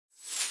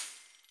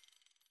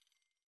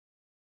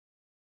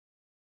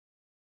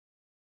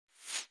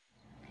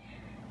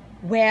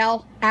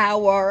Well,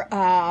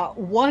 our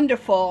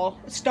wonderful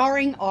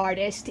starring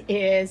artist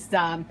is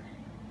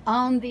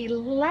on the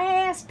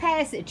last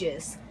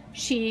passages.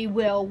 She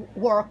will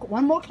work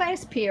one more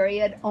class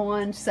period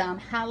on some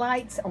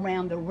highlights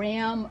around the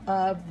rim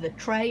of the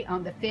tray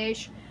on the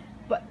fish.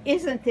 But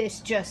isn't this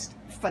just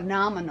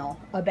phenomenal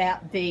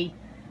about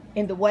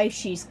in the way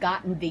she's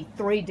gotten the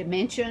three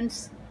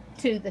dimensions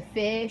to the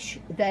fish?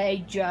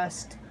 They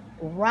just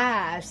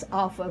rise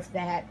off of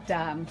that,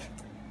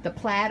 the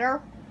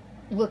platter,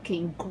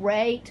 looking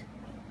great.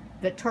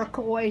 The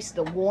turquoise,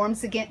 the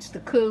warms against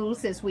the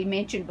cools, as we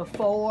mentioned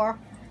before.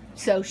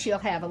 So she'll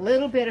have a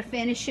little bit of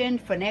finishing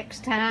for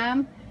next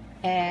time,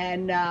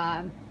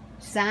 and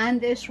sign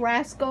this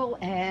rascal.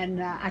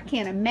 And I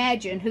can't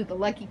imagine who the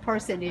lucky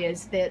person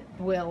is that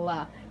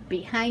will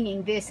be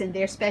hanging this in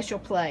their special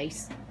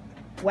place.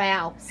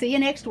 Wow. See you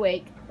next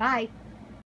week. Bye.